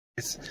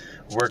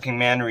Working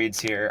Man Reads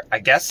here. I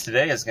guess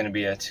today is going to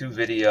be a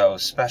 2-video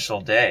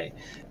special day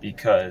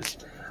because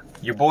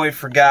your boy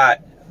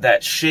forgot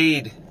that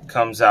Shade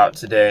comes out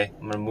today.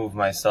 I'm going to move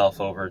myself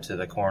over to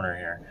the corner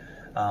here.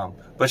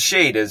 But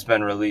Shade has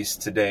been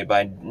released today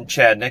by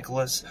Chad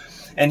Nicholas,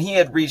 and he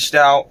had reached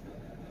out.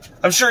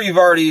 I'm sure you've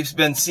already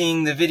been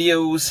seeing the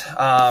videos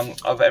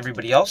of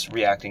everybody else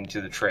reacting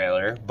to the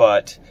trailer,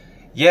 but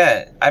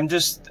yeah,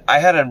 I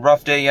had a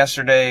rough day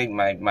yesterday.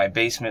 My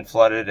basement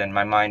flooded and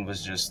my mind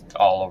was just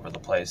all over the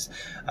place.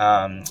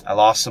 I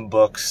lost some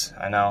books.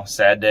 I know,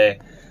 sad day.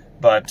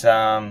 But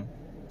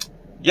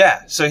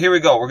yeah, so here we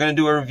go. We're going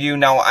to do a review.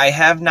 Now, I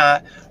have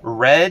not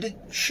read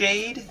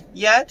Shade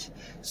yet,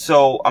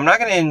 so I'm not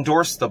going to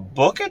endorse the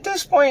book at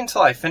this point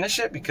until I finish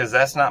it because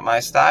that's not my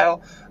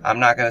style. I'm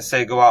not going to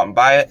say go out and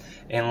buy it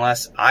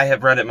unless I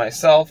have read it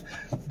myself.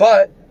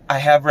 But I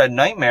have read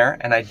Nightmare,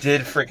 and I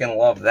did freaking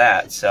love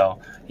that.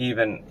 So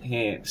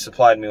he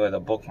supplied me with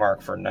a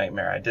bookmark for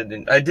Nightmare. I did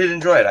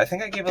enjoy it. I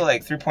think I gave it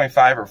like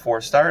 3.5 or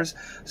 4 stars.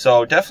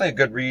 So definitely a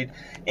good read.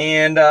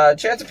 And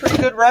Chad's a pretty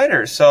good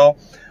writer. So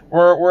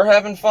we're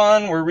having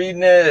fun. We're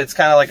reading it. It's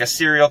kind of like a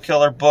serial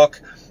killer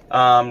book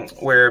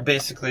where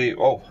basically,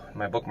 oh,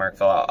 my bookmark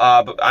fell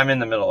out. But I'm in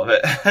the middle of it.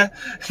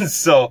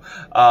 So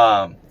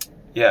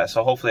yeah,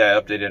 so hopefully I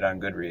updated on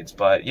Goodreads.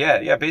 But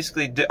yeah,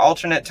 basically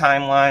alternate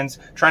timelines,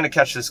 trying to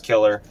catch this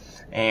killer.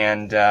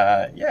 And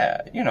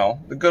yeah, you know,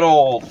 the good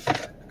old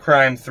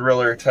crime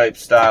thriller type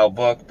style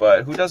book.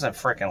 But who doesn't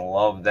freaking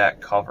love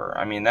that cover?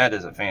 I mean, that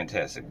is a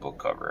fantastic book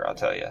cover, I'll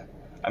tell you.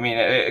 I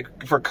mean,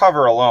 for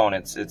cover alone,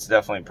 it's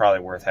definitely probably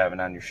worth having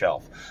on your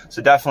shelf.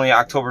 So definitely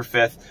October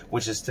 5th,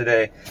 which is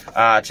today,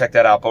 check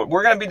that out. But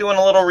we're going to be doing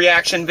a little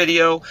reaction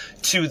video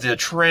to the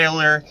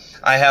trailer.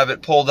 I have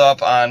it pulled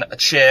up on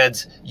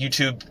Chad's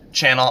YouTube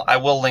channel. I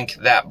will link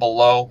that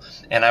below,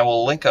 and I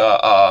will link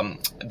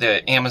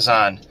the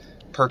Amazon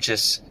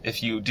purchase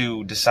if you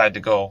do decide to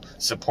go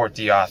support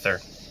the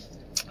author.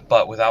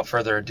 But without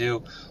further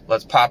ado,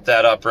 let's pop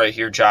that up right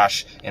here,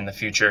 Josh, in the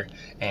future,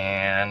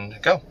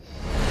 and go.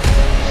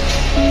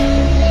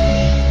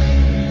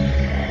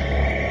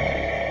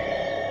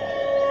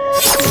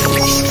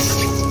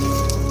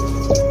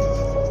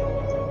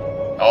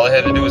 All I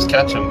had to do was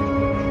catch him. From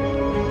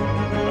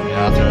the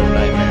author of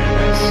Nightmare.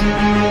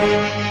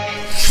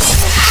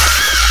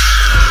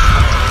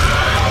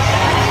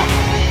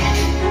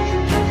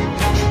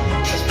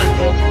 That's pretty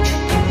cool.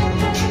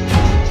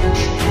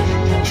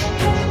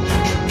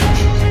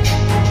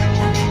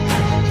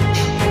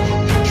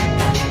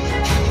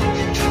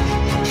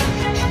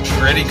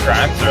 Gritty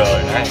crime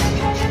thriller, nice.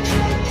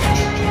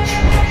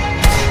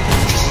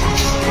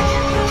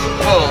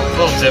 A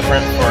little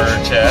different for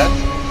Chad.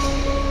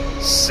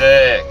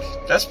 Sick.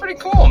 That's pretty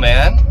cool,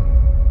 man.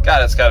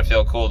 God, it's gotta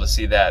feel cool to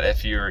see that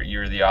if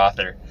you're the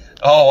author.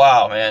 Oh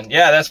wow, man.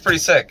 Yeah, that's pretty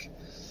sick.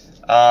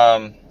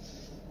 Yeah,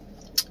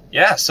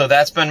 so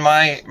that's been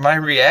my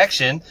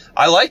reaction.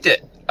 I liked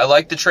it. I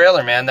liked the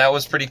trailer, man. That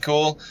was pretty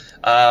cool.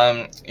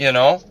 You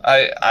know,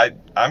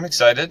 I'm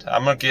excited.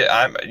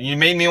 You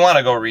made me want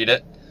to go read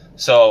it.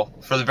 So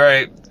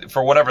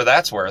for whatever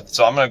that's worth.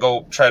 So I'm gonna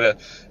go try to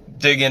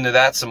dig into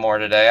that some more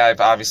today.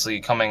 I've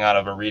obviously coming out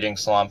of a reading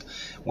slump,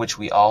 which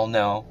we all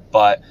know,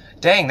 but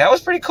dang, that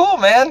was pretty cool,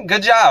 man.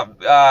 Good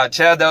job,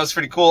 Chad. That was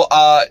pretty cool.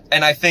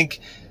 And I think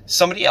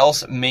somebody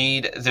else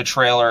made the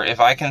trailer. If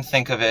I can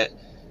think of it,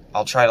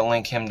 I'll try to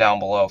link him down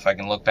below if I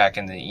can look back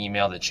in the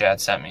email that Chad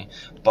sent me.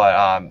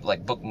 But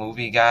like book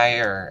movie guy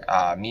or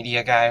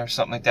media guy or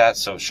something like that.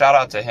 So shout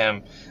out to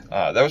him.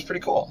 That was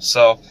pretty cool.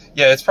 So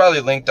yeah, it's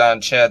probably linked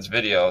on Chad's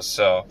video.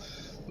 So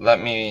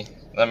let me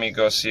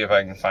go see if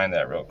I can find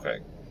that real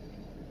quick.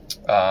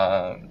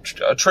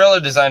 A trailer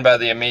designed by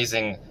the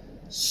amazing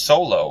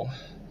Solo.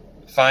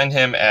 Find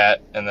him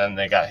at, and then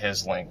they got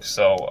his link.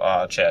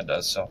 So Chad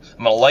does. So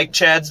I'm gonna like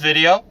Chad's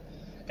video,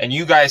 and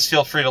you guys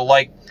feel free to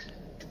like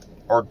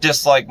or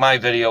dislike my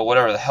video,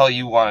 whatever the hell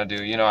you want to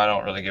do. You know, I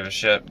don't really give a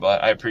shit,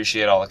 but I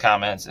appreciate all the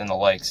comments and the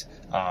likes.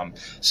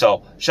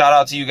 So shout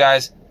out to you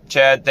guys.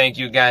 Chad, thank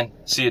you again.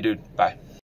 See you, dude. Bye.